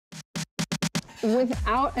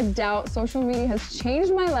Without a doubt, social media has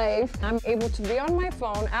changed my life. I'm able to be on my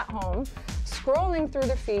phone at home, scrolling through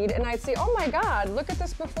the feed, and I'd say, oh my God, look at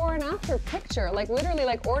this before and after picture. Like literally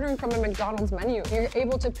like ordering from a McDonald's menu. You're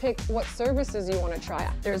able to pick what services you want to try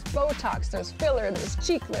out. There's Botox, there's filler, there's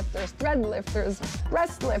cheek lift, there's thread lift, there's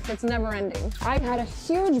breast lift. It's never ending. I had a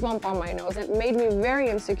huge bump on my nose. It made me very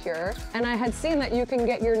insecure, and I had seen that you can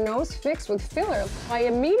get your nose fixed with filler. I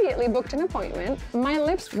immediately booked an appointment. My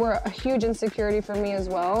lips were a huge insecurity for me as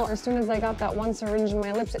well. As soon as I got that one syringe in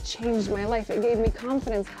my lips, it changed my life. It gave me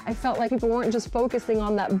confidence. I felt like people weren't just focusing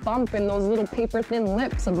on that bump in those little paper-thin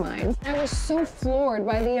lips of mine. I was so floored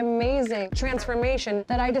by the amazing transformation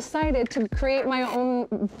that I decided to create my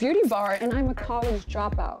own beauty bar, and I'm a college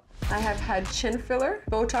dropout. I have had chin filler,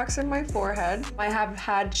 Botox in my forehead. I have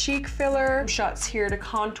had cheek filler, shots here to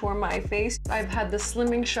contour my face. I've had the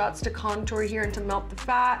slimming shots to contour here and to melt the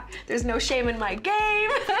fat. There's no shame in my game.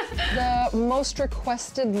 The most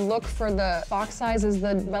requested look for the fox eyes is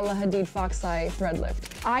the Bella Hadid fox eye thread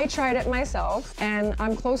lift. I tried it myself, and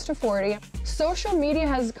I'm close to 40. Social media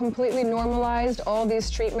has completely normalized all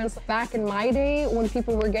these treatments. Back in my day, when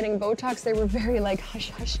people were getting Botox, they were very like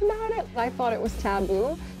hush-hush about it. I thought it was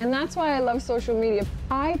taboo, and that's why I love social media.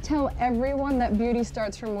 I tell everyone that beauty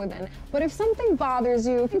starts from within. But if something bothers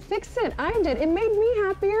you, fix it. I did. It made me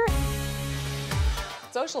happier.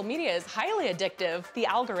 Social media is highly addictive. The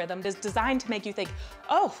algorithm is designed to make you think,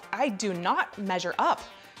 oh, I do not measure up.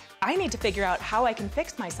 I need to figure out how I can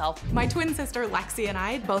fix myself. My twin sister Lexi and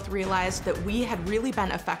I both realized that we had really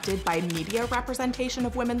been affected by media representation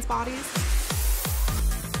of women's bodies.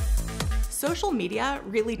 Social media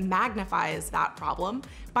really magnifies that problem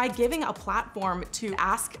by giving a platform to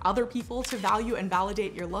ask other people to value and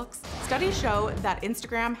validate your looks. Studies show that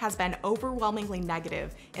Instagram has been overwhelmingly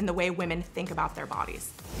negative in the way women think about their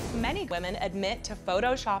bodies. Many women admit to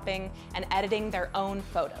photoshopping and editing their own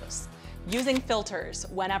photos, using filters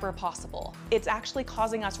whenever possible. It's actually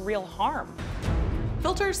causing us real harm.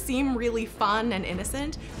 Filters seem really fun and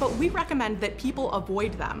innocent, but we recommend that people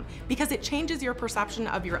avoid them because it changes your perception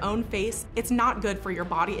of your own face. It's not good for your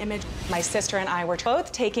body image. My sister and I were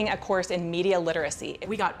both taking a course in media literacy.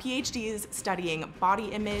 We got PhDs studying body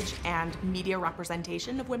image and media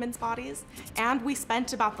representation of women's bodies, and we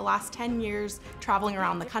spent about the last 10 years traveling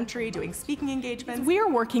around the country doing speaking engagements. We are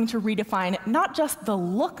working to redefine not just the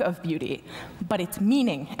look of beauty, but its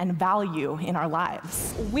meaning and value in our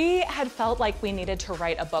lives. We had felt like we needed to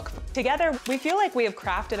write a book. Together, we feel like we have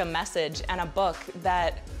crafted a message and a book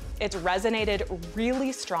that it's resonated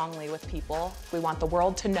really strongly with people. We want the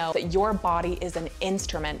world to know that your body is an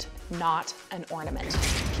instrument, not an ornament.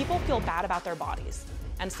 People feel bad about their bodies,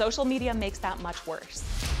 and social media makes that much worse.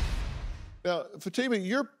 Now, Fatima,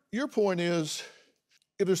 your point is,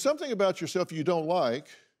 if there's something about yourself you don't like,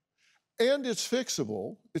 and it's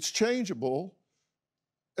fixable, it's changeable,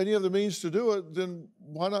 and you have the means to do it, then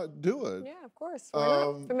why not do it? Yeah, of course. Why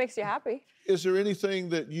not? If it makes you happy. Is there anything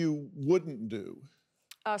that you wouldn't do?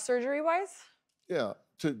 Surgery-wise? Yeah,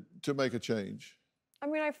 to make a change. I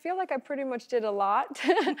mean, I feel like I pretty much did a lot.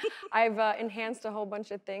 I've enhanced a whole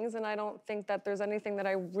bunch of things, and I don't think that there's anything that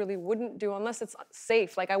I really wouldn't do unless it's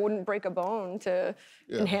safe. Like, I wouldn't break a bone to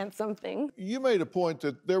enhance something. You made a point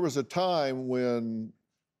that there was a time when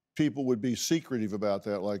people would be secretive about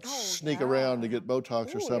that, like sneak around to get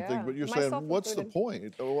Botox or something, but you're saying, what's the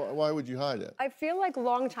point? Why would you hide it? I feel like a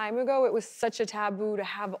long time ago, it was such a taboo to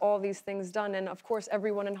have all these things done, and of course,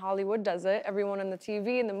 everyone in Hollywood does it. Everyone in the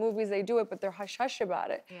TV and the movies, they do it, but they're hush-hush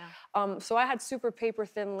about it. Yeah. So I had super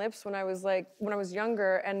paper-thin lips when I was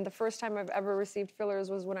younger, and the first time I've ever received fillers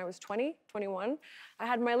was when I was 20, 21. I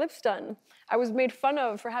had my lips done. I was made fun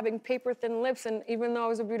of for having paper-thin lips, and even though I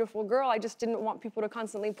was a beautiful girl, I just didn't want people to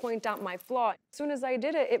constantly point out my flaw. As soon as I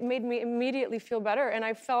did it, it made me immediately feel better, and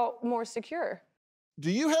I felt more secure. Do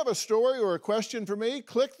you have a story or a question for me?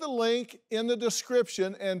 Click the link in the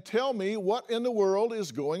description and tell me what in the world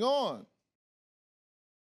is going on.